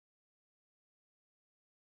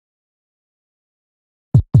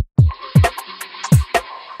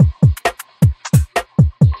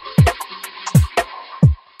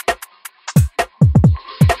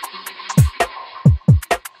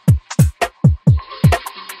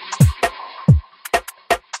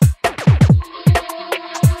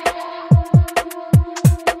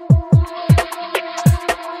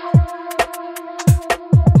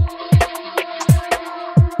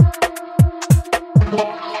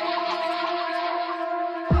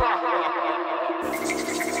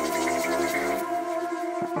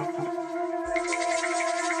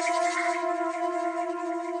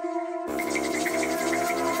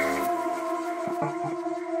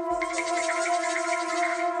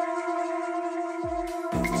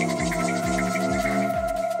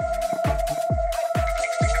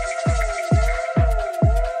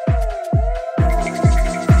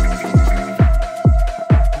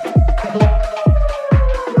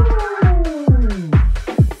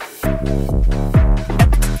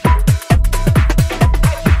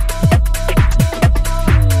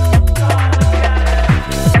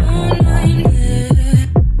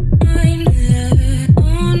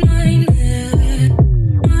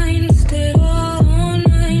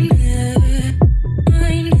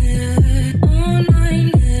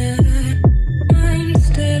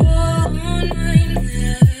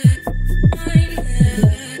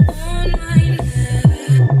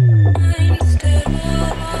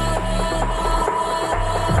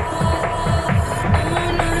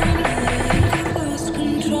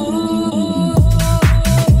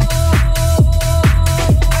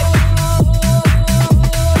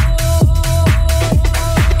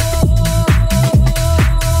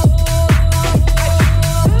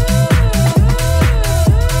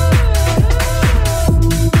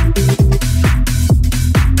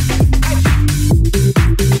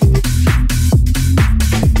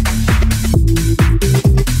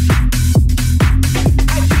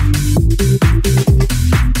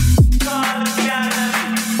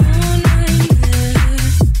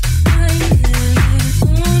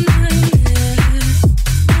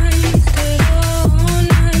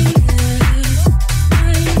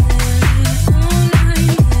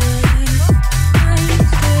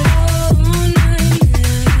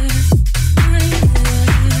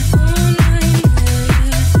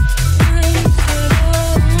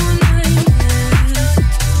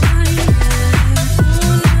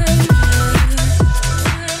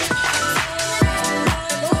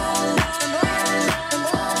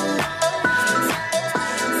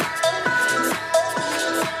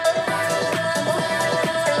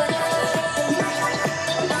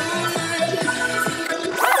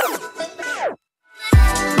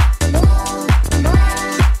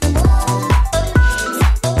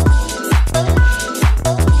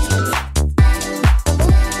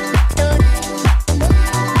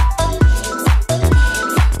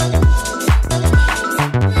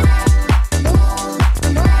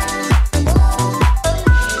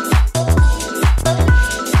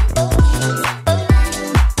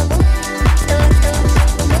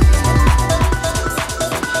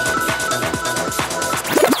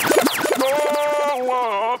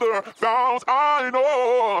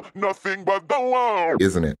nothing but the wow.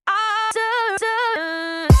 Isn't it?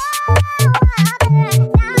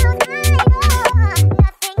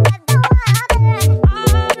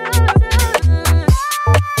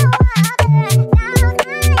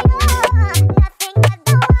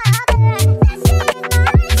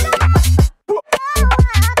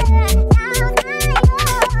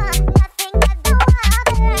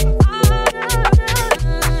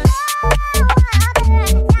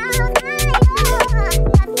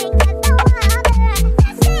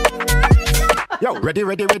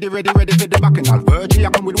 Ready for the bacchanal. Virji, I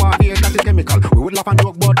come with one here, that is chemical. We would laugh and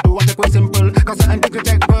joke, but do one take one simple. Cause certain things we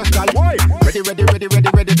take personal. Ready for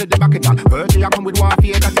the bacchanal. Virji, I come with one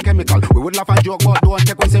here, that is chemical. We would laugh and joke, but do one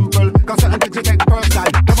take one simple. Cause certain things we take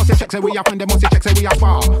personal. They must check, say we are friend, they must check, say we are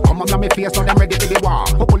far. Come up on me face, so them ready for the war.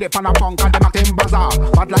 Who pull it on a punk and them acting bazaar.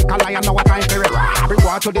 Bad like a lion, now a time for it. Bring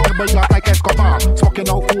water to the table just like Escobar. Smoking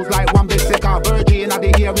out fools like one big cigar. Virji in the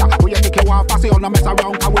area. We take you off, pass it on, no mess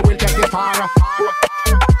around, cause we will take this far.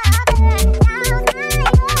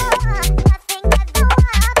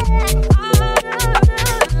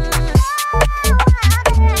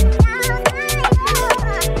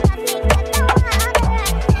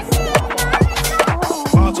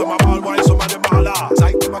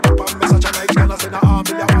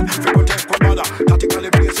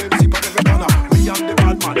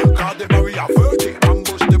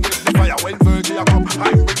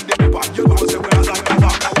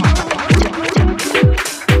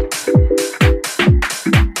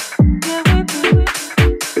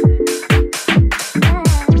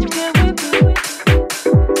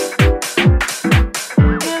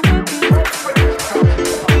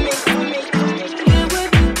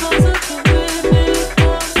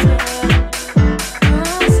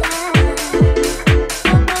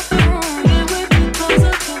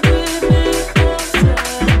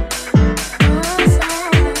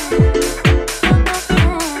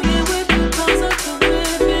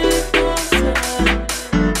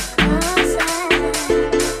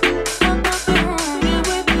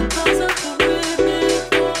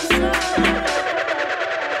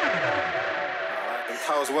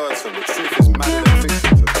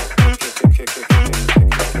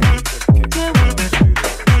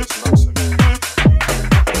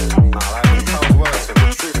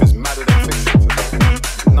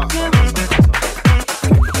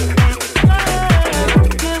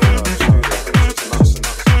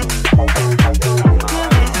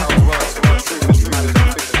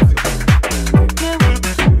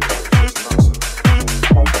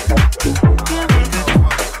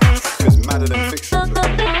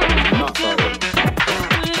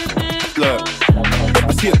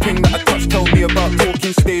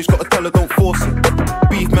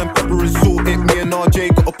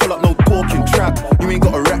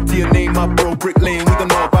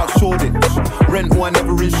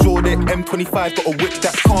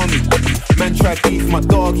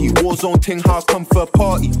 Ting how I come for a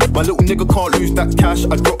party. My little nigga can't lose that cash.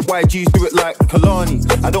 I drop YGs, do it like Kalani.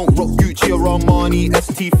 I don't rock Gucci or Armani.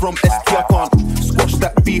 ST from ST, I can't squash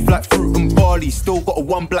that beef like fruit and barley. Still got a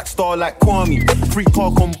one black star like Kwame. Free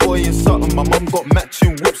car convoy and something. My mum got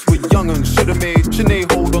matching whips with young'uns. Should've made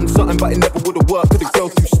Sinead hold on something, but it never would've worked. Cause the girl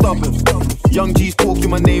too stubborn. Young G's talking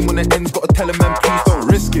my name on the ends. Gotta tell a man please don't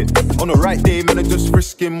risk it. On the right day, man I just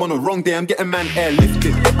risk him. On the wrong day, I'm getting man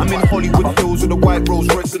airlifted. I'm in Hollywood Hills with a white Rolls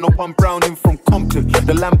Royce and I'm Browning from Compton.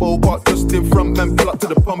 The Lambo parked just in front, man pull up to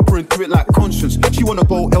the bumper and do it like Conscience. She wanna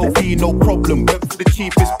go LV, no problem. Went for the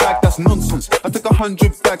cheapest bag, that's nonsense. I took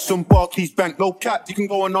 100 bags from Barclays Bank, no cap, you can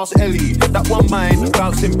go and ask Ellie. That one mine,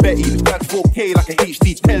 bouncing Betty. The bag 4K like a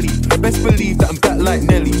HD telly. Best believe that I'm back like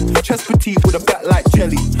Nelly. Chest petite with a back like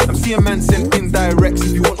jelly. I'm seeing man send indirects.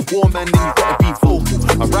 If you want war man, then you gotta be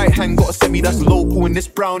vocal. My right hand got a semi that's local in this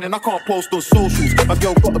brown and I can't post on socials. My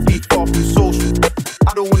girl gotta be far from social.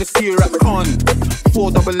 I don't wanna see her at Carney.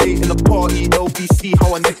 488 in the party, LBC,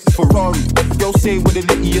 how I next Ferrari. Girl say we're the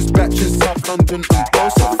littiest batch in South London and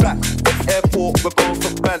girls are flat. Airport, we're going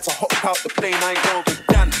for bands. I hop out the plane, I ain't going to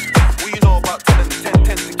dance. What you know about telling the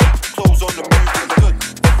 10 to keep clothes on the move is good.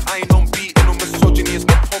 I ain't on beat, no misogyny, it's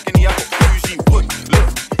not talking, I got bougie wood. Look,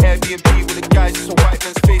 Airbnb with the guys, it's a white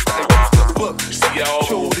man's face that I used to book.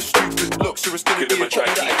 Show the stupid looks, so it's gonna be a track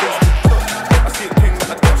that I used to cook. I see a thing that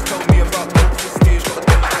I just tell me about the stage, got a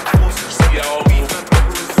thing that I force. Beef man,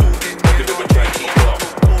 pepper and salt, it made no track, you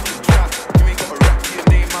ain't got a rap to your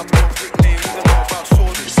name, my bro, big name, you don't know about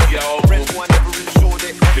shorties. Rent one, never insured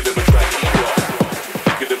it. Give him a track,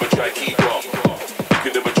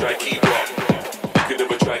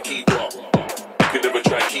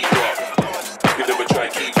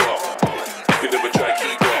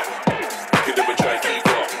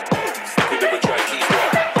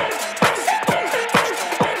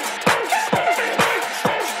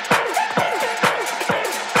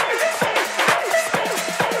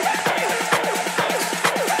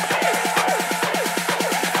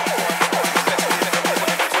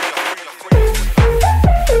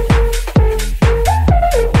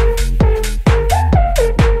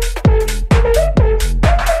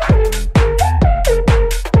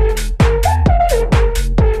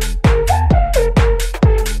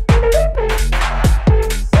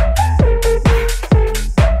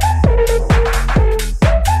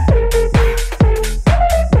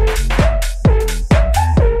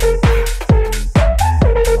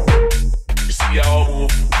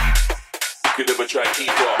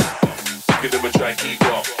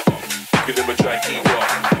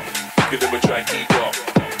 Give them a try, keep up.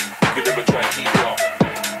 Give them a try, keep up.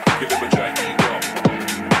 Give them a try, keep up.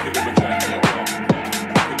 Give them a try, keep up. Give them a try, keep up.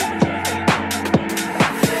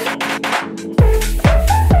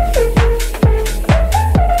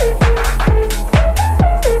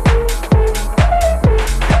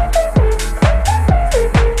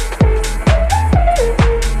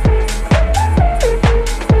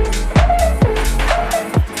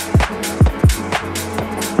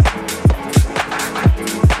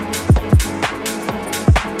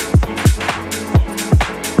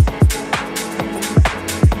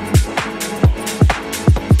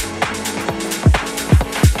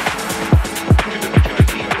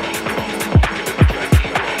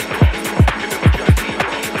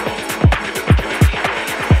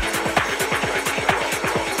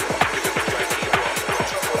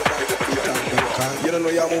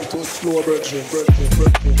 Slow Virji.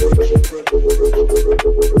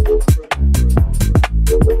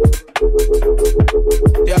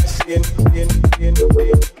 Yeah, skin.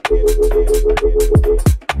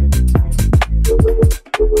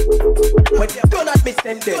 When you do not miss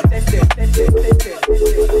them dead.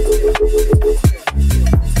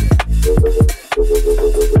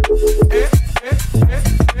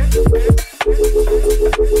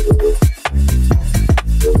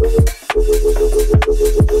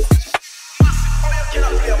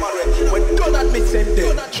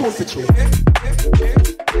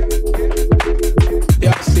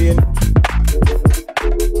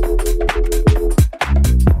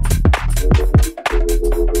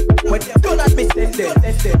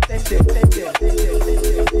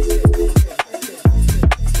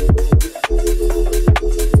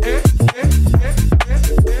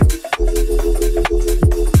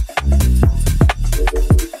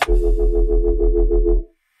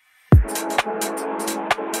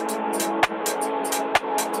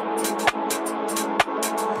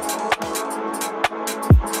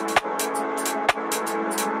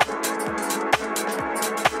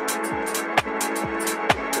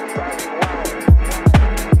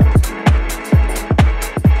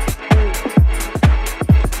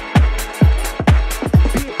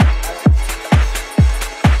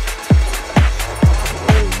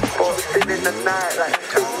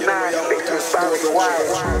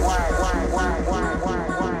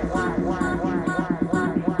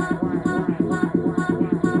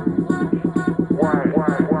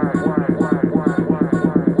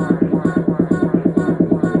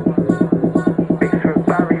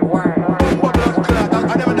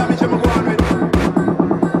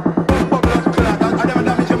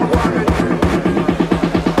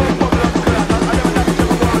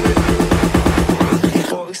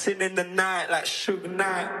 In the night, like Sugar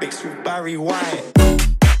Night, mixed with Barry White.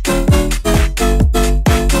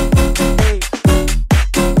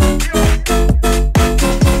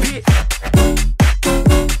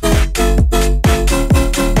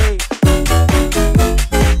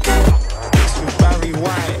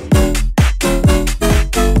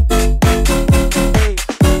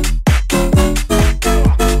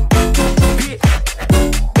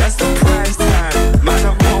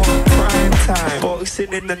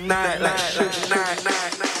 In the night, like Sugar Night.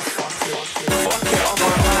 Fuck it on my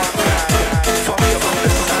high. Fuck it on the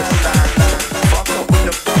sideline. Fuck up with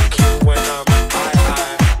the bucket when I'm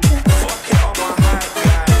high. Fuck it on my high.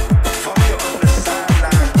 Fuck it on the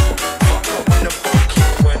sideline. Fuck up with the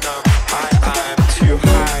bucket when I'm high. I'm too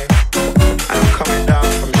high. I'm coming down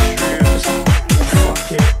from shrooms.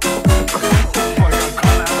 Fuck it.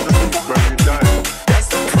 That's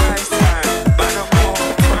the price time. Man, I'm on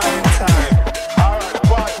prime time.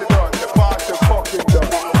 Party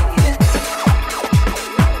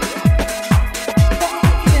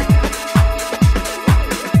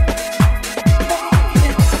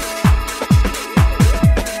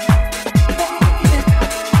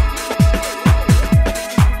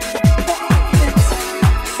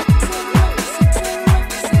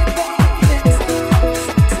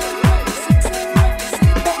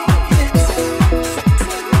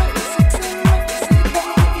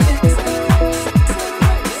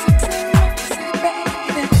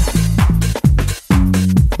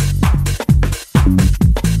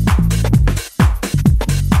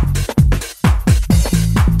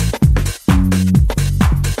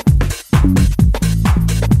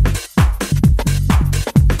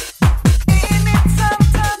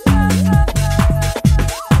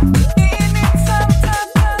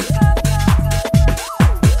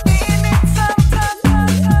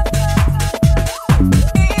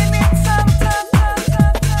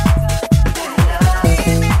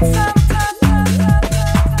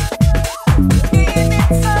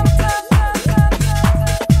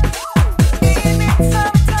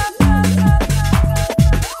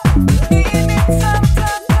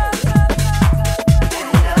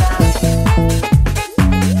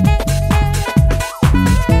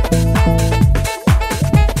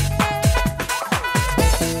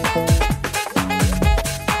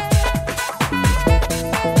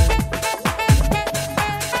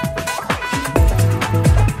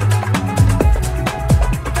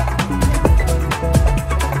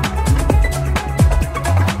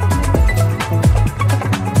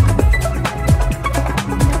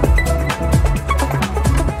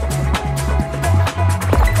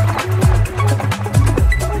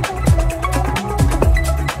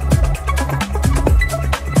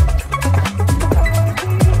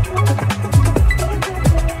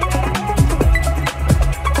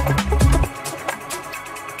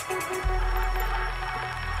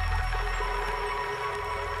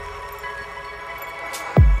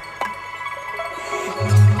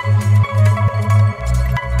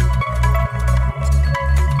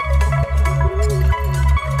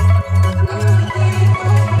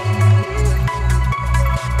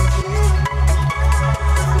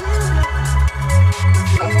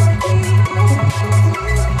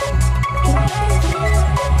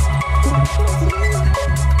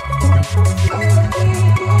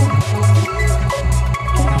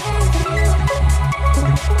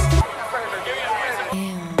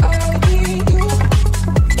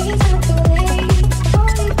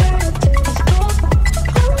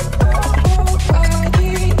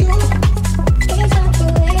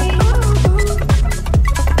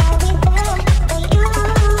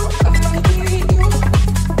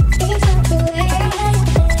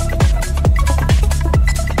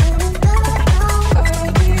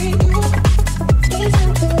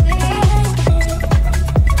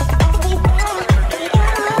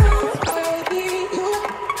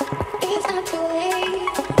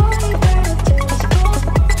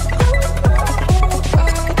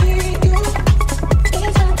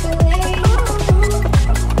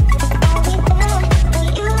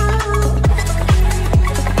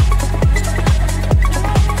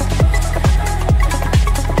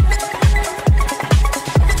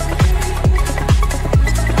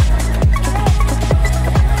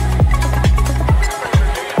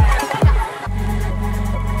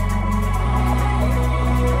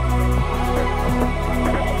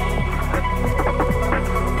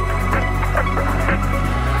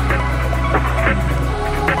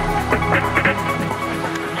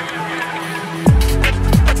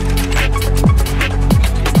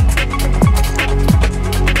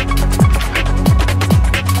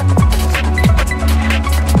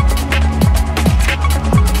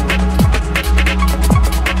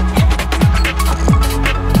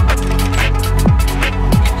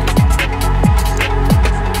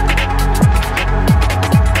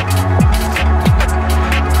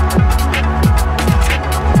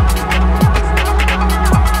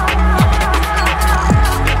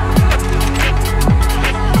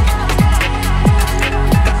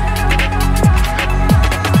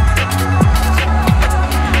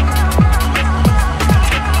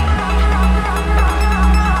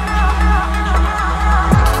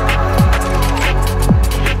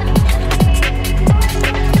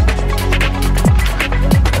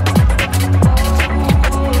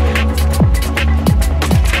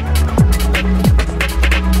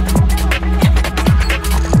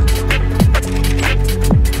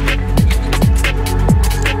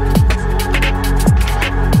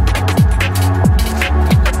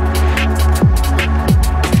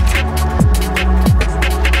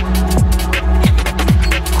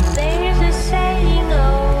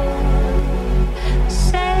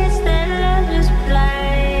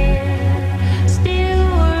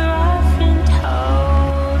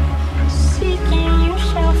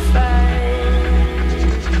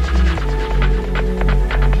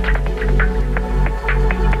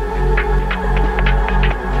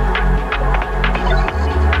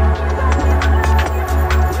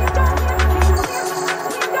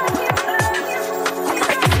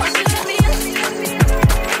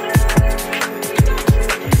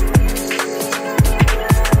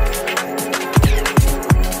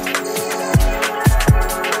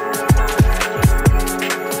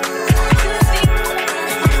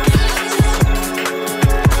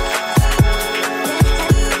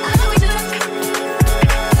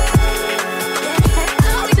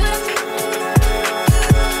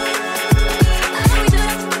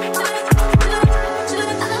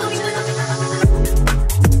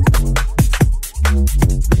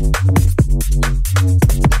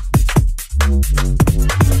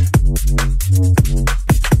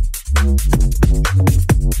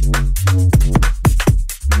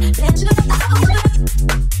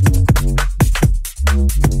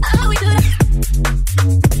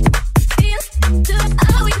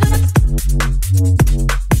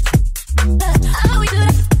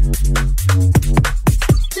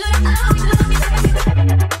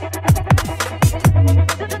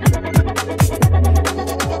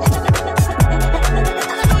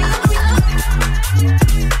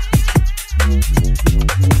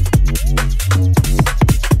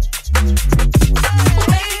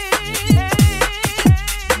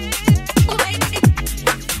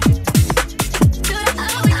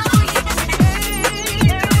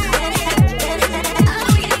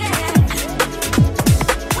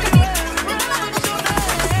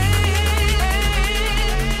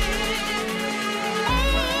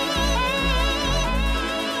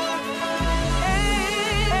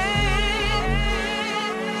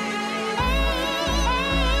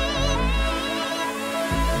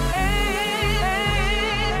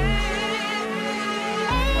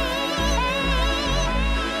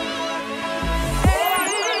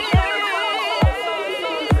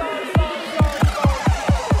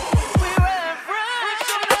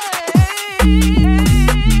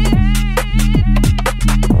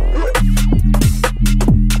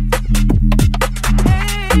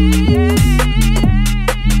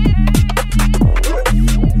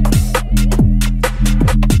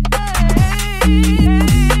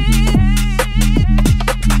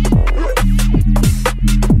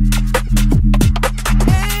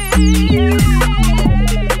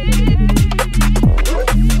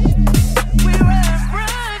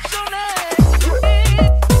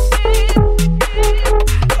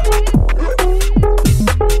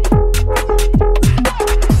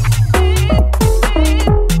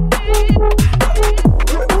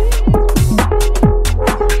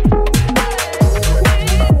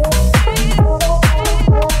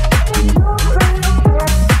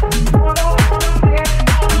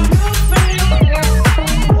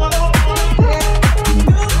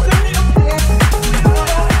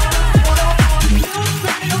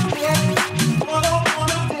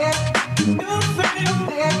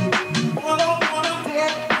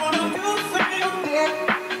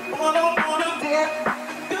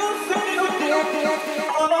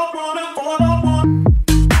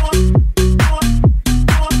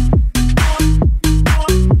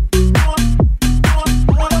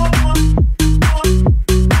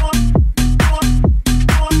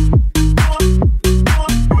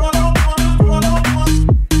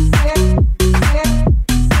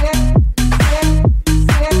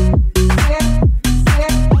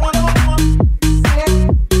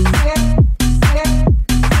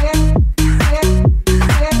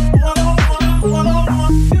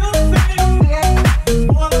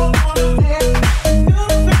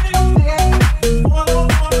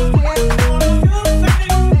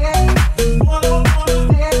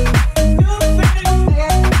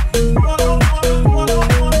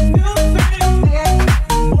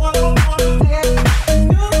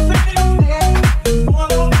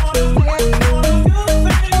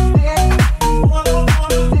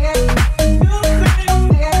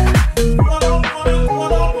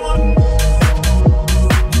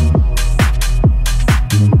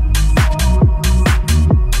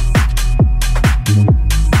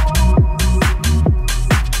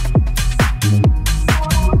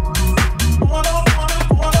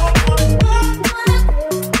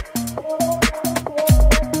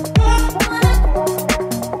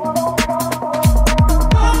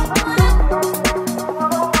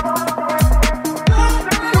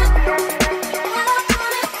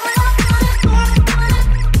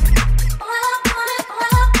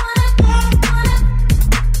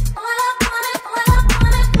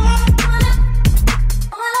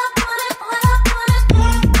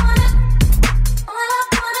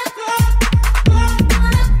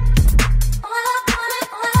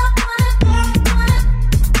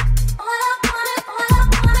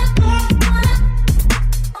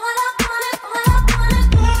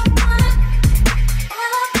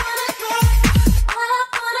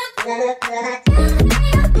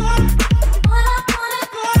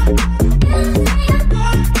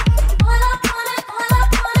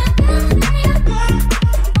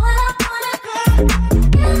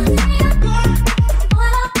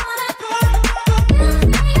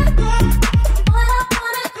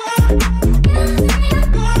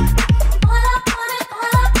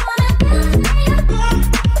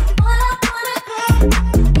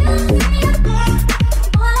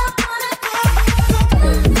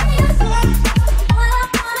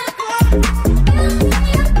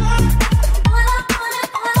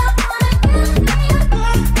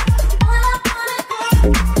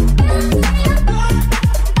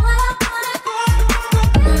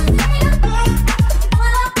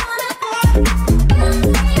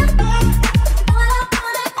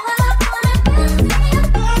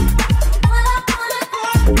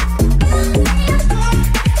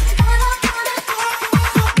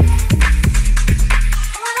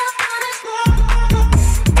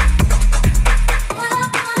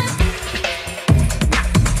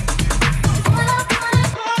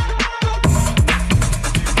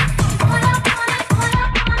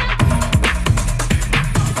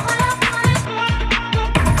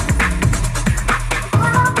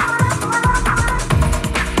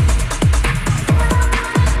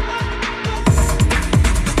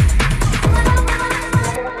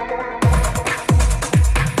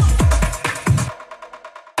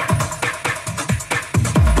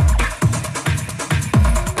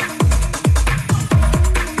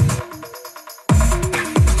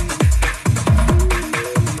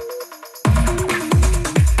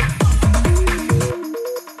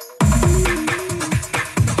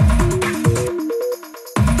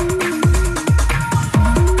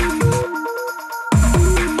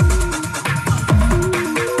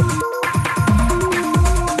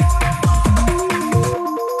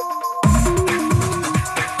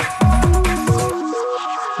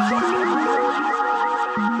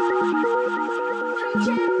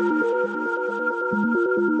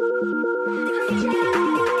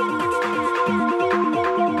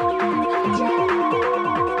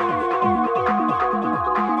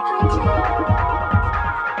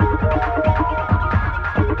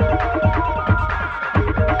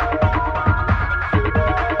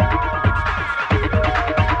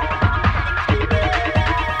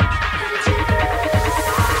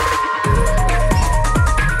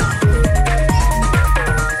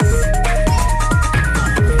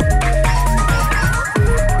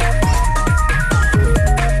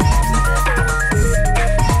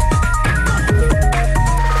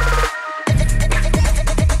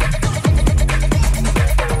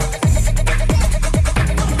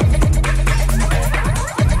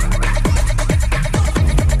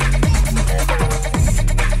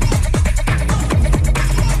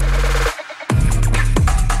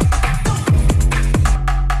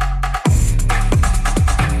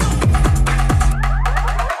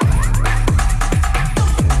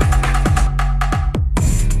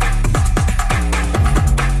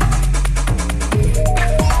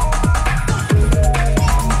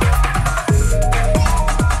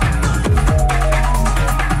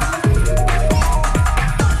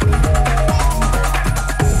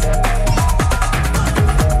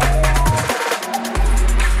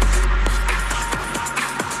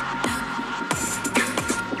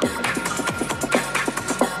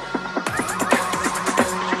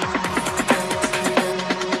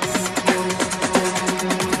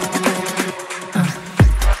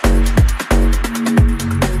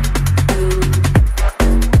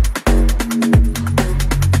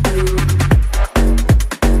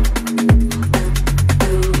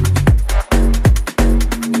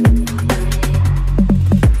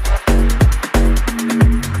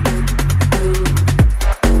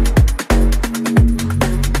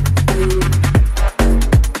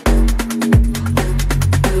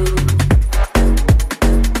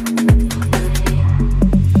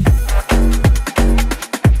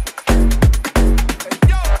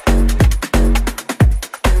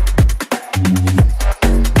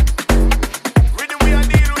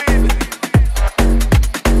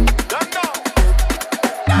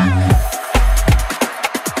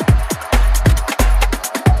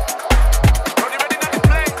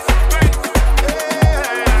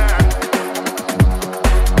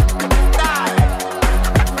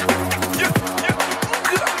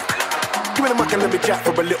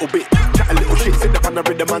for a little bit. Chat a little shit, sit up on the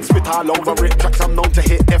rhythm and spit all over it. Tracks I'm known to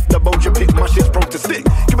hit, F the Belgian pick, my shit's prone to stick.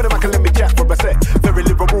 Give me the mic and let me chat for a sec. Very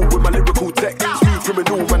liberal with my lyrical tech. Smooth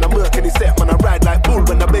criminal, man, I'm working his set. Man, I ride like bull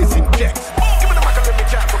when the bass injects. Give me the mic and let me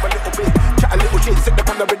chat for a little bit. Chat a little shit, sit up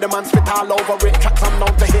on the rhythm and spit all over it. Tracks I'm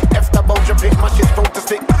known to hit, F the Belgian pick, my shit's prone to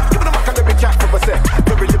stick. Give me the mic and let me chat for a sec.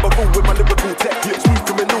 Very liberal with my lyrical tech. Smooth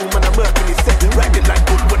criminal, man, I'm working his set. Riding like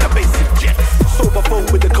bull when the bass injects. Sober phone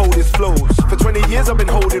with the coldest flows. For 20 years I've been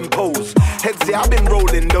holding pose. Heads, yeah, I've been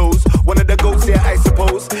rolling those. One of the goats, yeah, I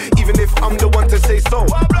suppose. Even if I'm the one to say so.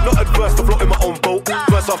 Not adverse to float in my own boat.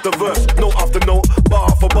 Verse after verse, note after note, bar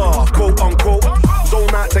for bar, quote unquote.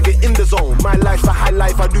 Zone out to get in the zone. My life's a high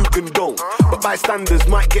life I do condone. But bystanders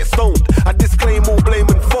might get stoned. I disclaim all blame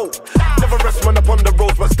and fault. Never rest man upon the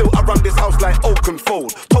roads, but still I run this house like oak and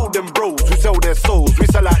fold. Told them bros who sell their souls. We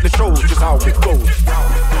sell out the shows, just how it goes.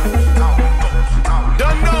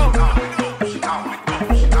 Don't know.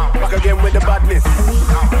 Back again with the badness.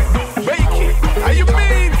 Make it. How you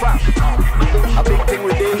mean, fam? A big thing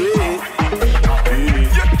we did.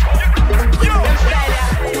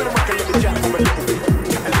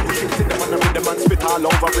 Spit all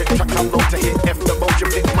over it, tracks I'm known to hit. F the Belgian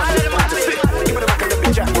pick, my shit on to sit. Give me the mic and let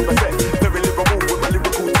me chat for a sec. Very liberal with my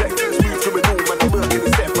lyrical tech. Smooth criminal, man, I'm working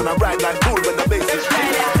the set.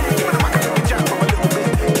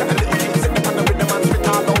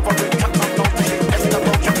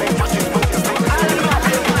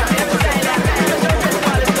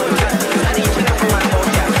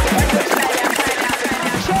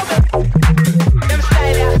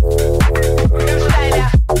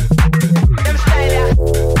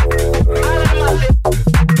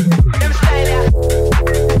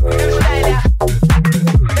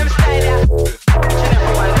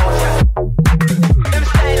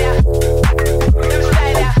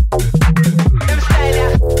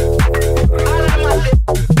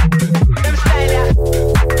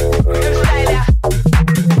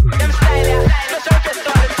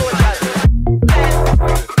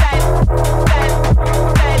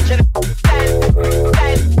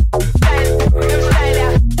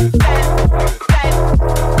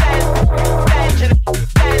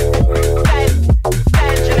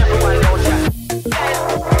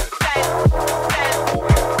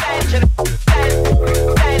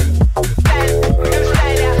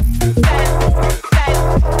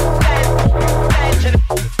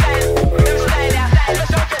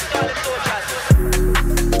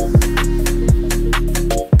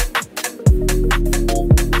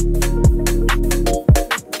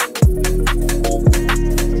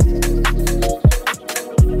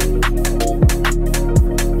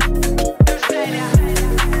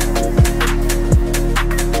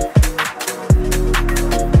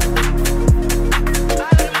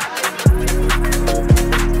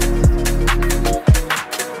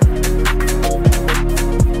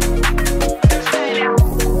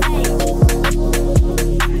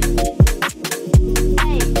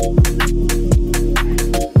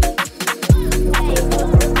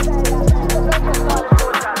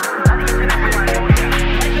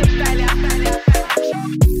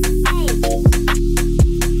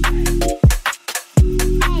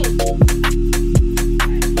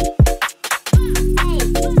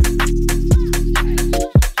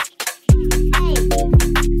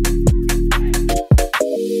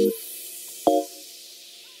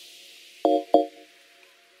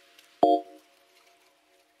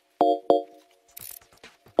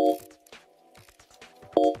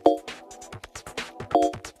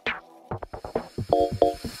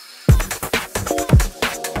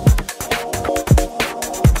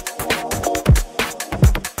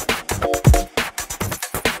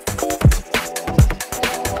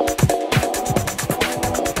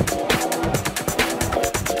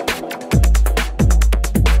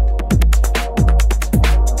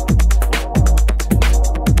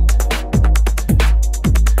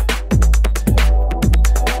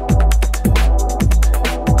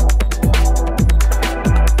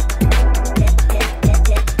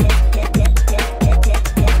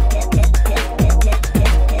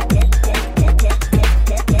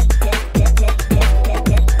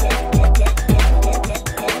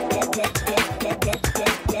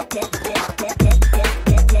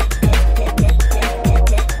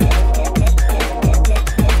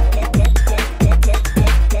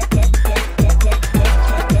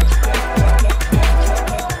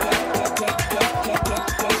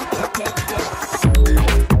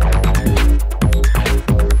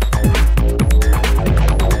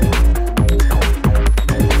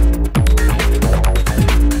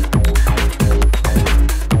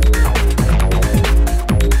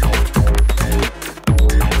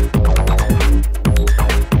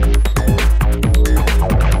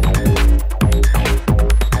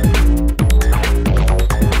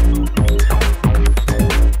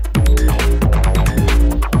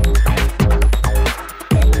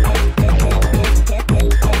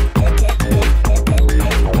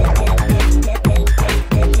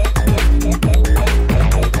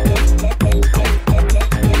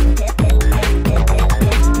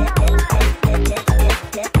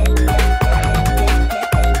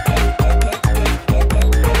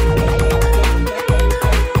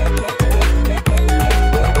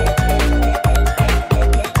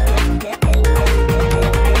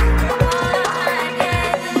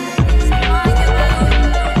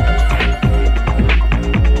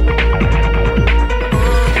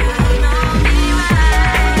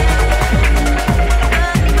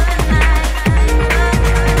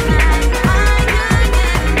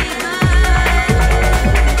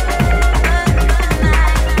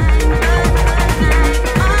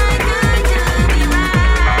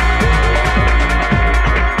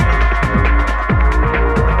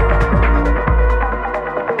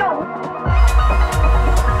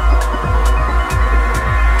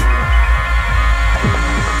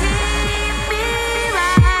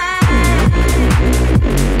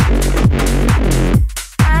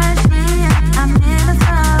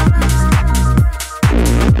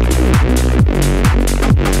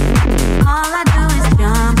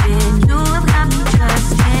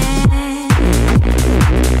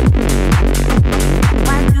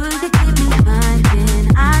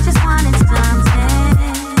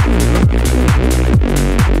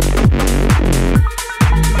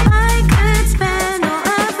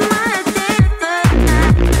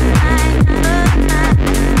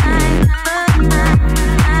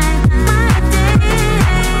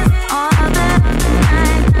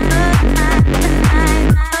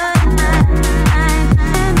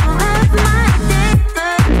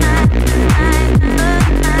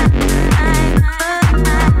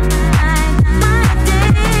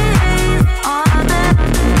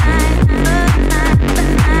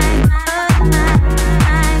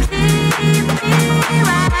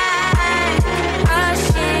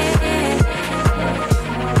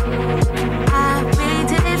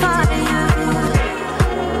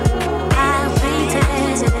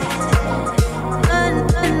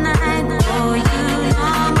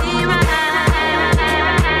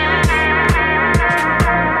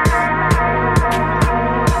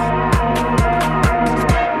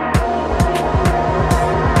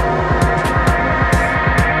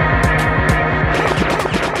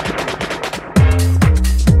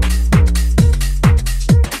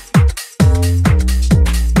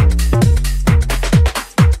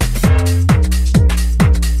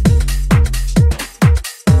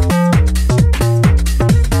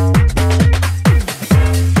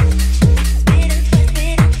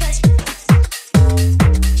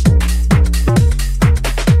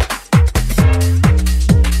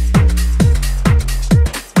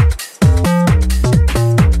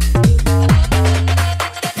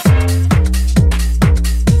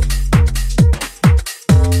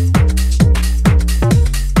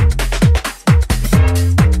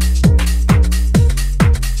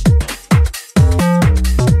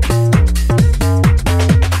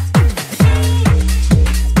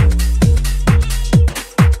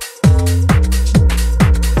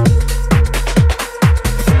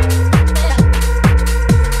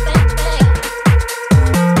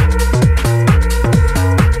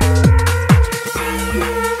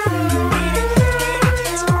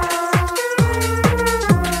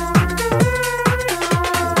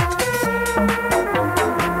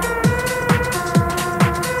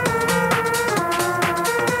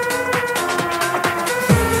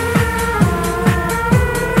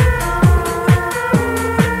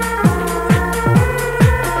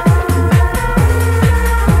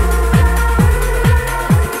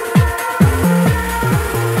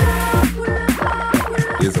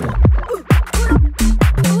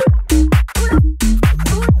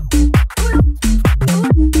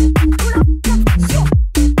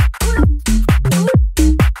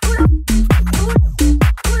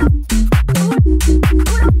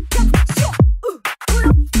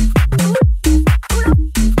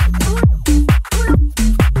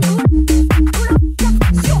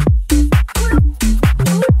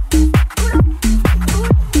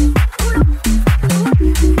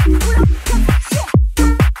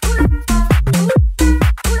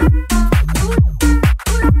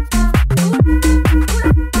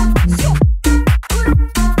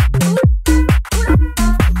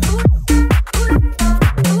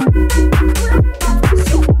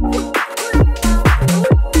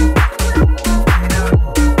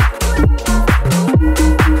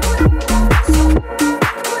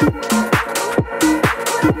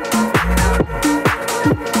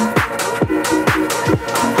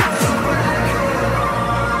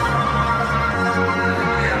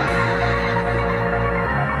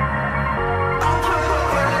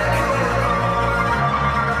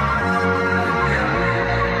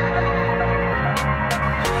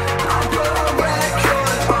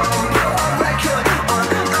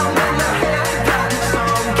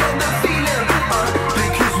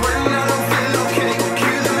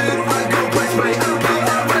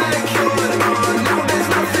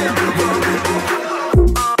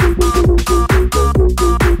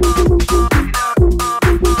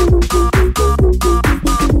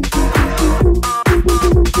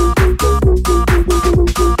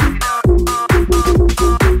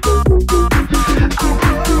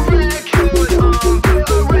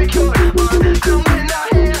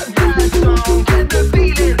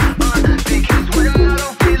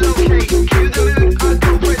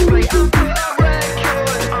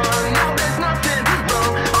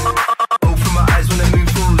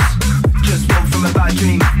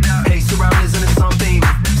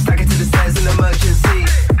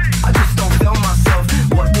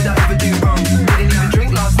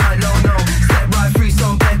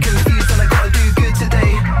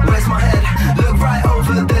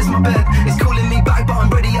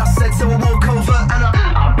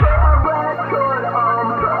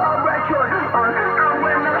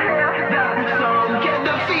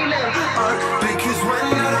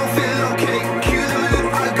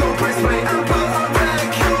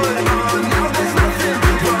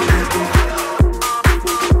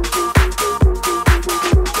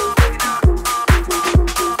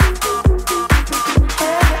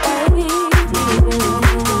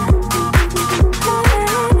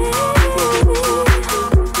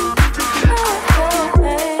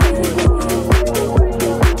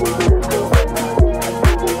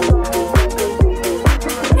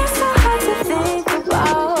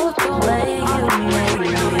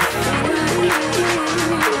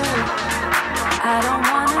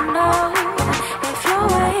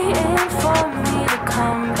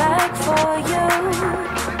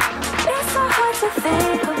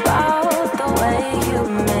 think about the way you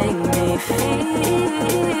make me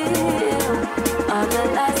feel. All the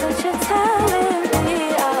lies that you're telling me,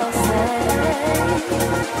 I'll say.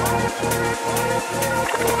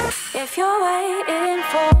 If you're waiting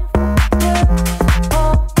for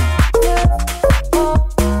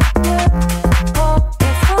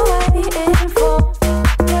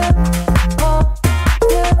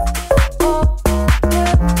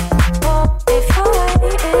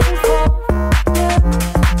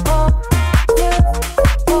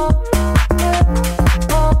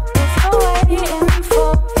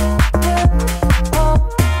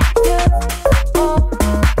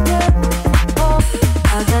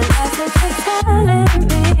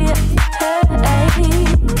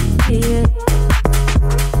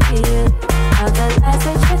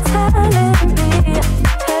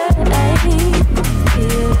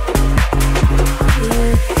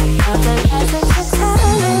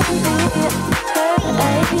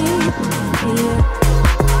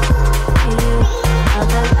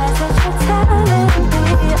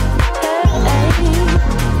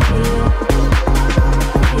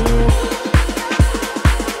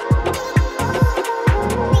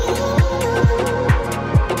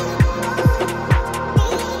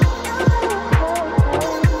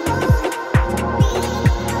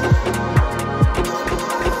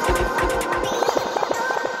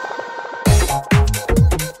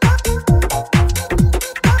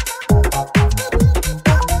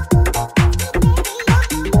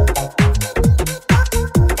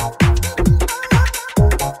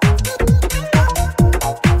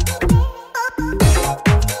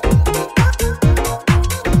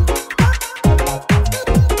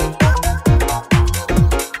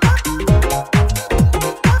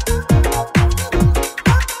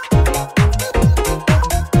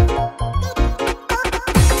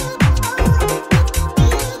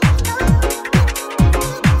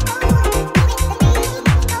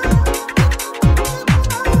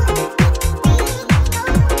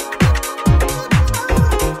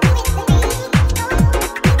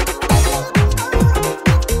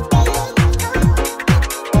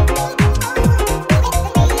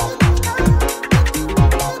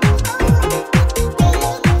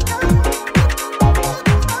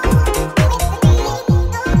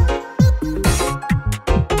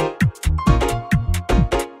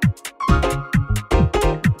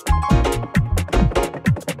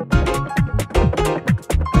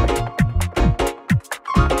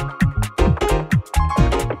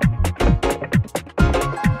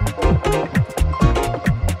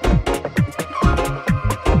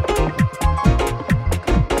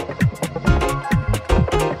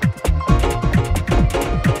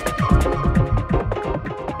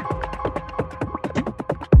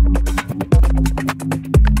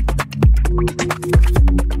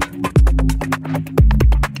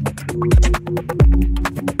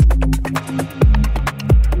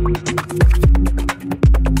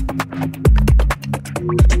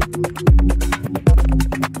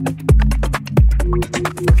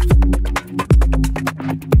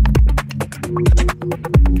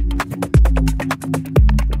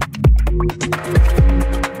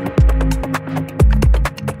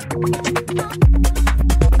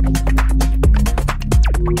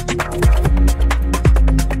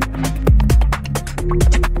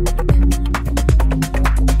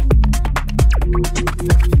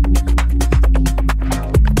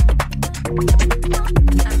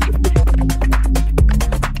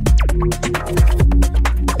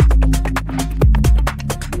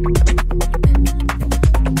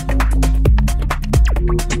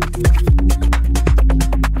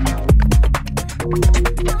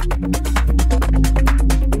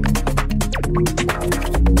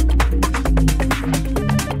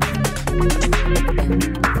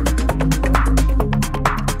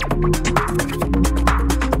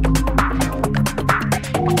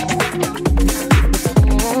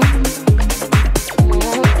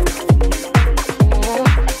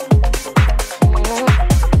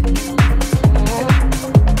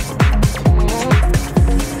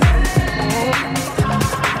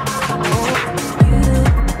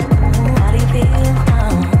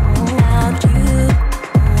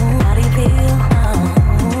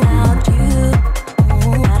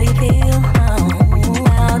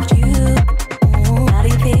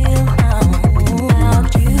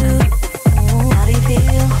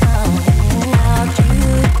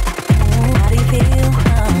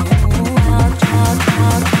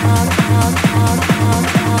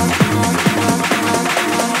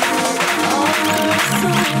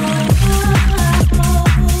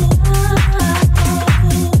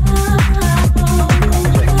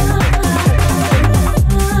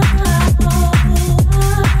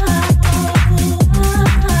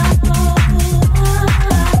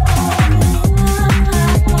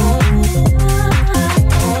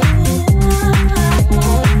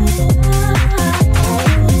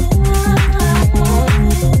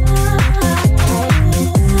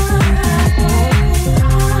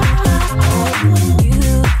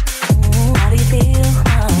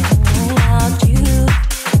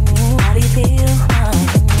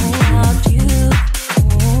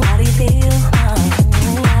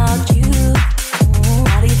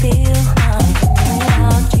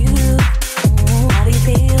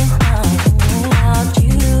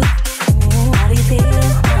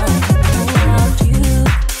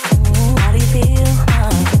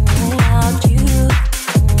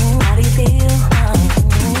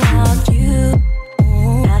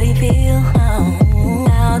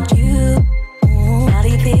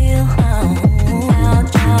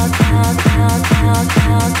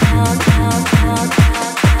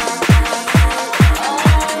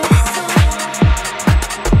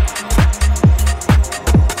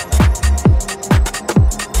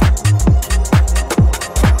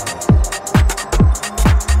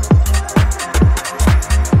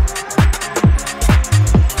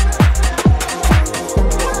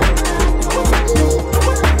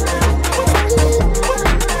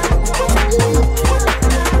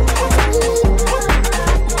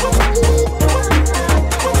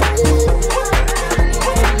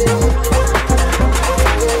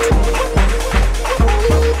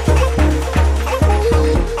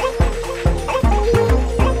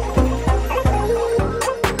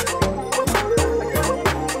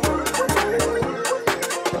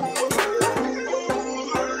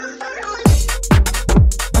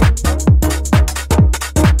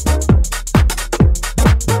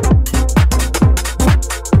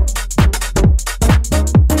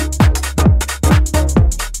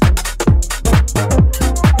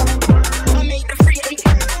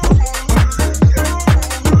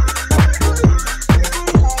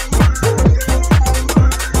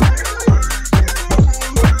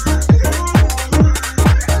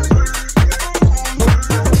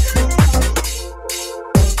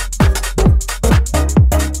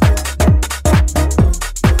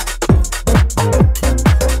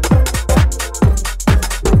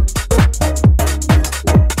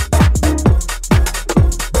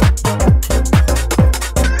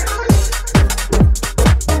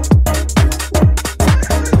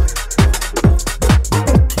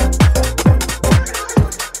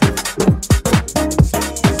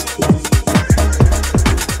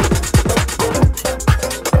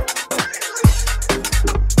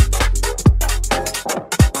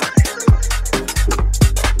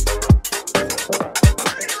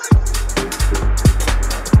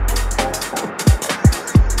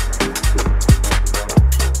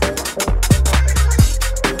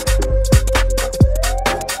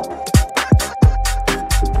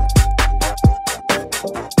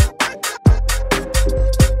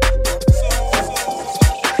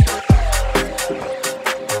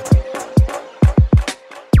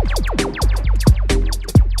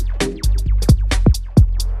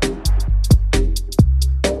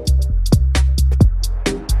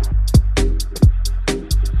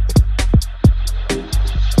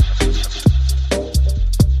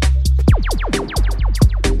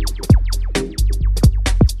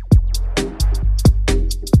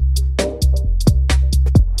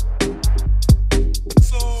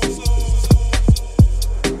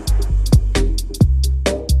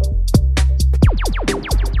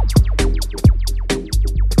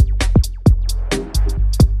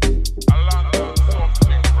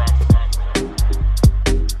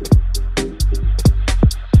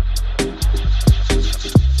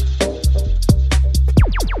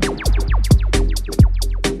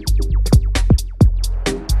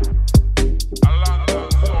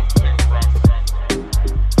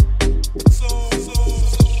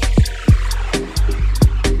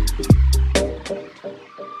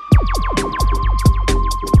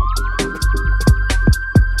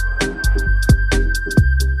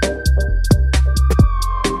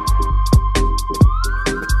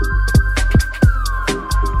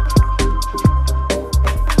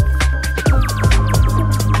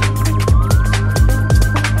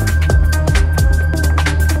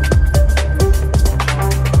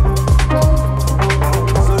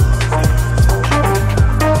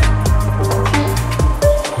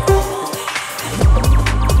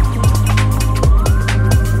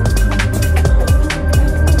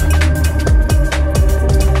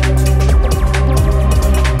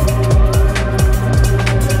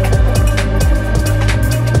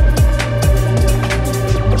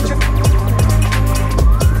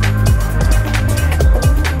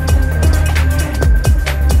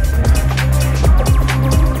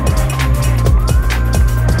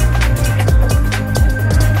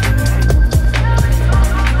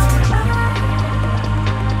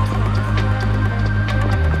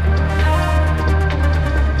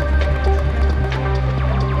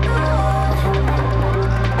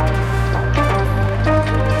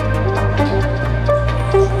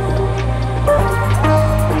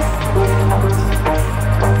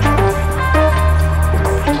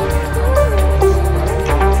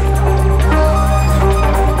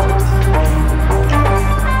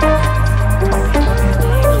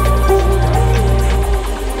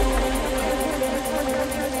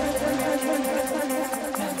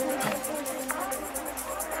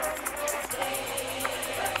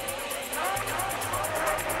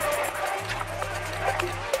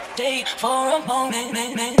day for a moment.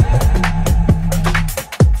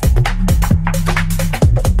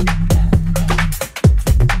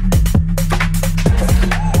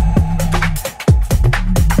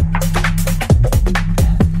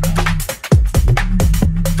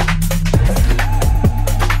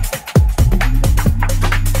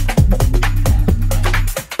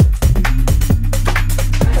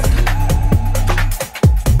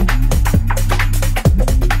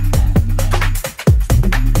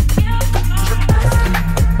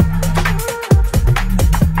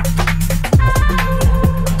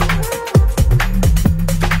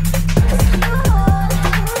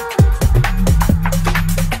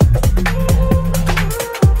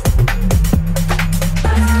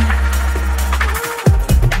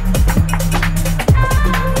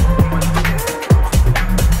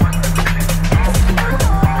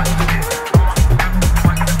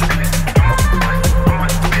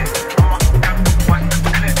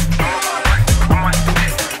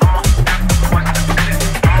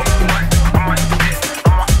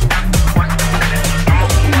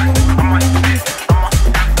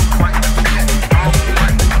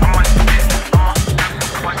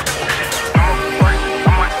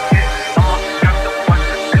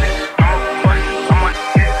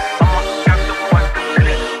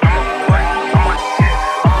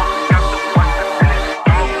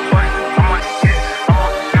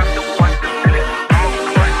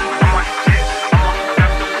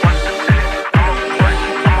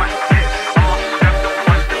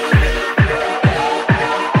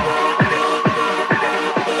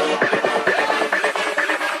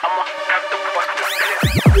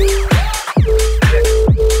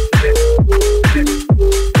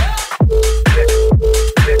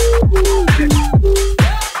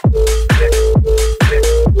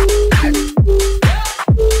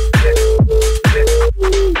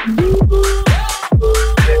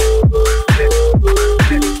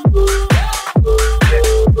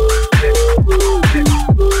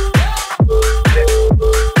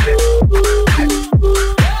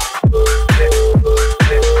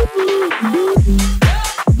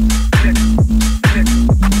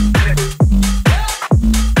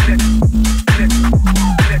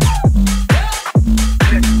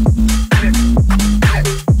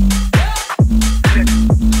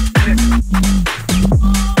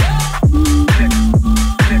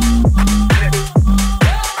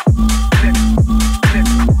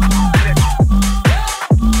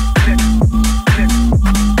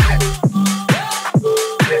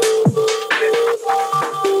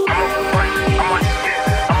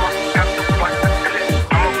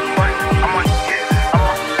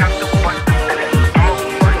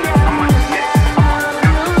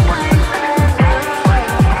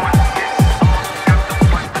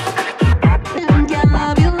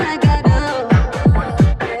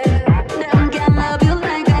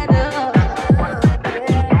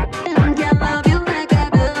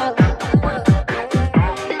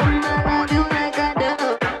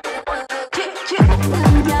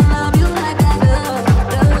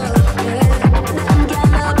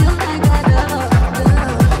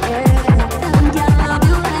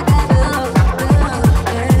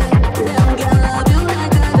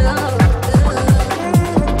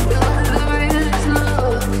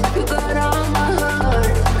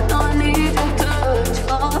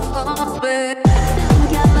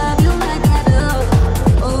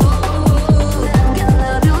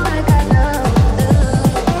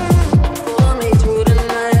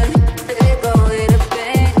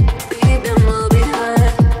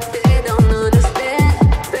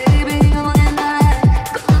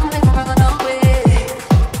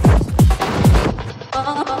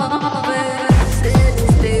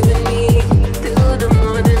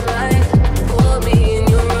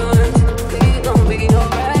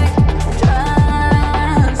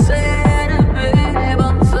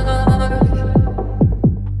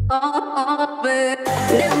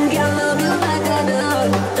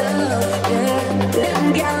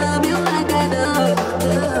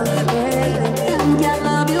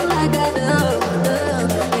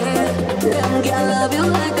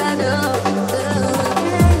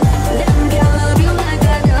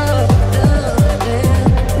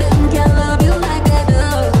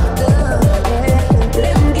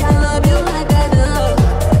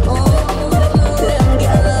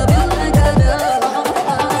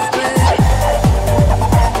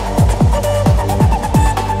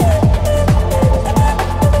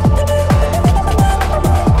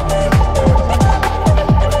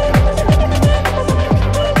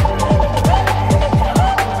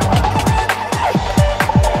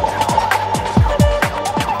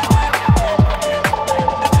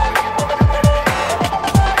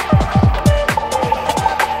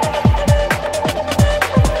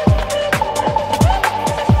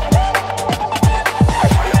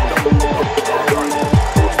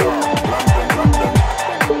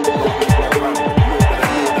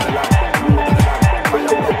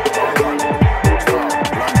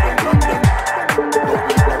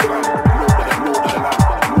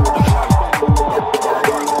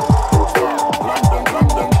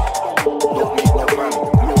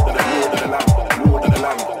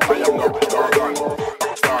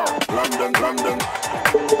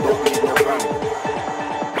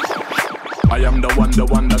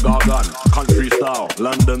 gargan, country style,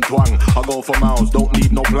 London twang. I go for miles, don't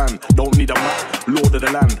need no plan, don't need a map, lord of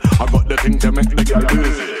the land. I got the thing to make the girl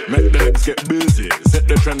busy, make the legs get busy, set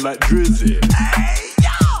the trend like Drizzy.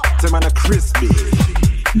 Say man a crispy,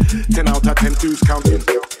 10 out of 10 who's counting?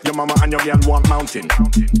 Your mama and your girl want mountain.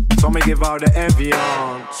 So me give her the Evian,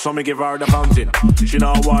 so me give her the fountain. She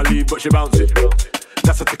know I wanna leave but she bouncing.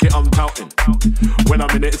 That's a ticket I'm touting. When I'm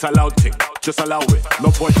in it, it's a loud thing. Just allow it, no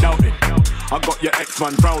point doubting. I got your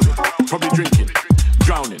ex-man frowning, probably drinking,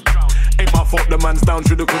 drowning. Ain't my fault the man's down,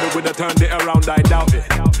 shoulda coulda turned it around, I doubt it.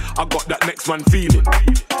 I got that next man feeling,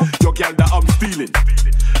 your girl that I'm stealing.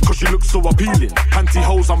 Cause she looks so appealing,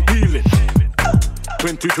 pantyhose I'm peeling.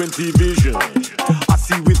 2020 vision, I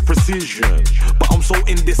see with precision. But I'm so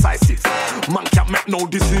indecisive, man can't make no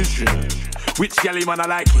decision. Which galley man I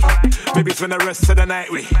like it? Maybe spend the rest of the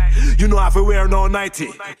night with. You know I have to wear no nighty,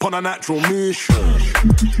 on a natural mission.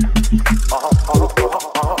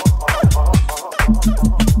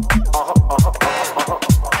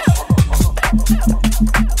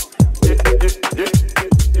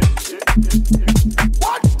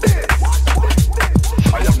 Watch this.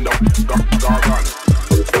 I am no gargan.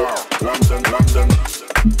 London.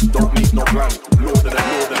 Don't need no plan. Lord of the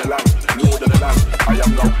land. I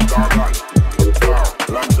am no gargan.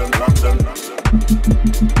 London.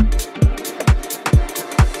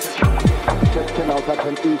 10 out of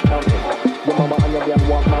 10 who's counting? Your mama and your girl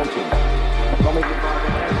want mountain. Come and give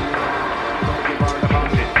her the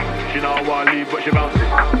fountain. She know I wanna leave but she bouncing.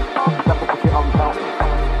 That's a ticket I'm counting.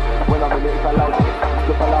 When I'm in it, it's allowed.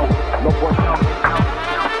 Just allow it, no point counting.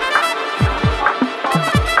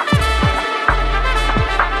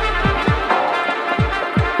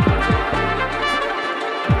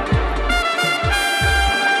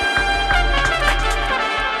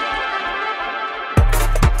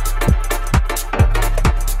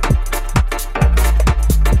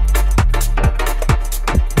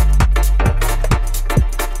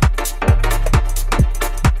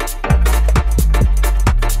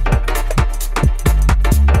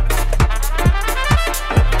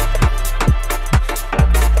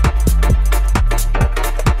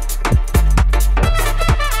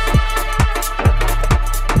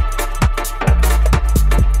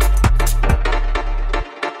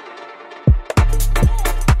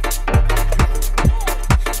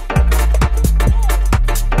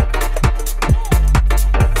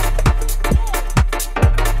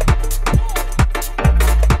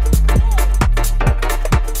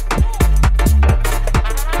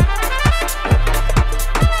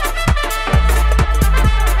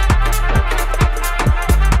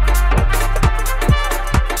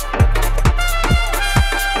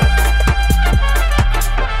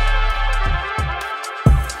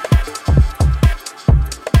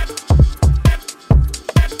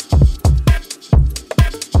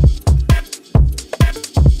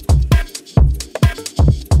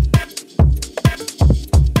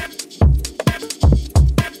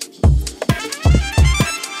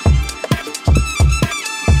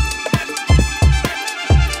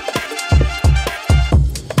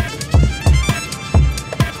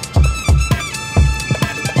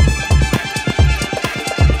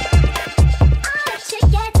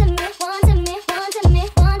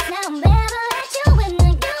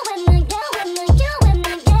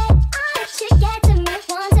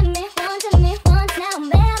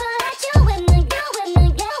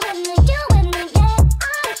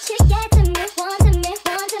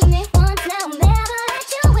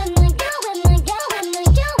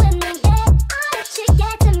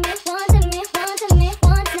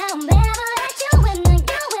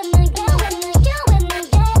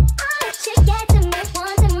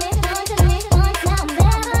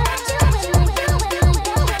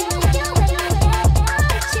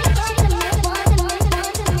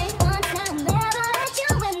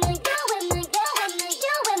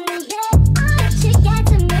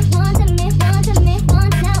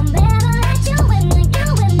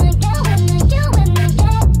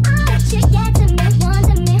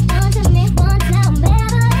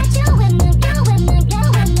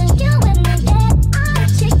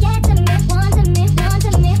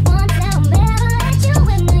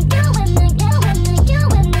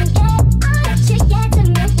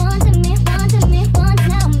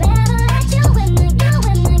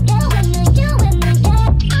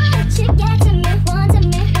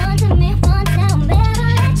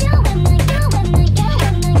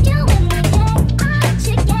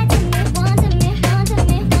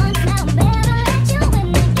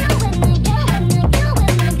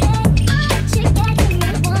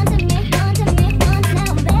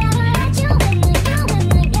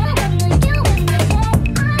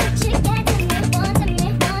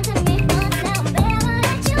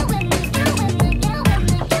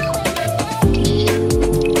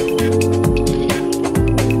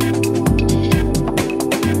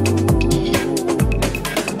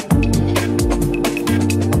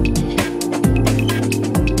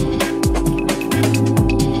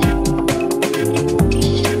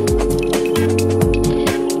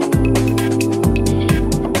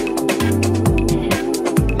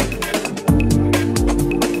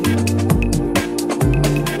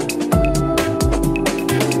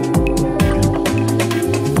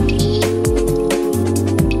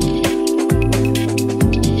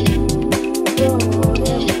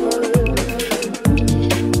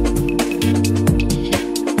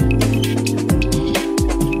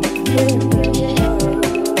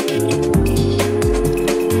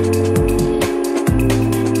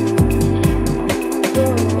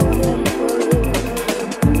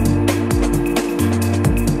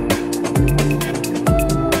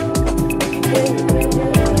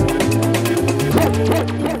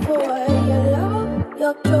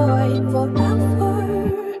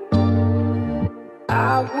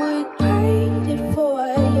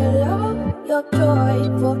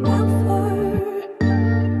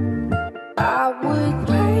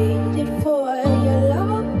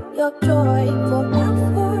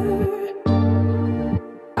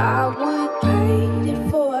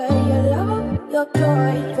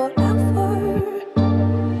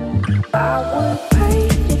 I would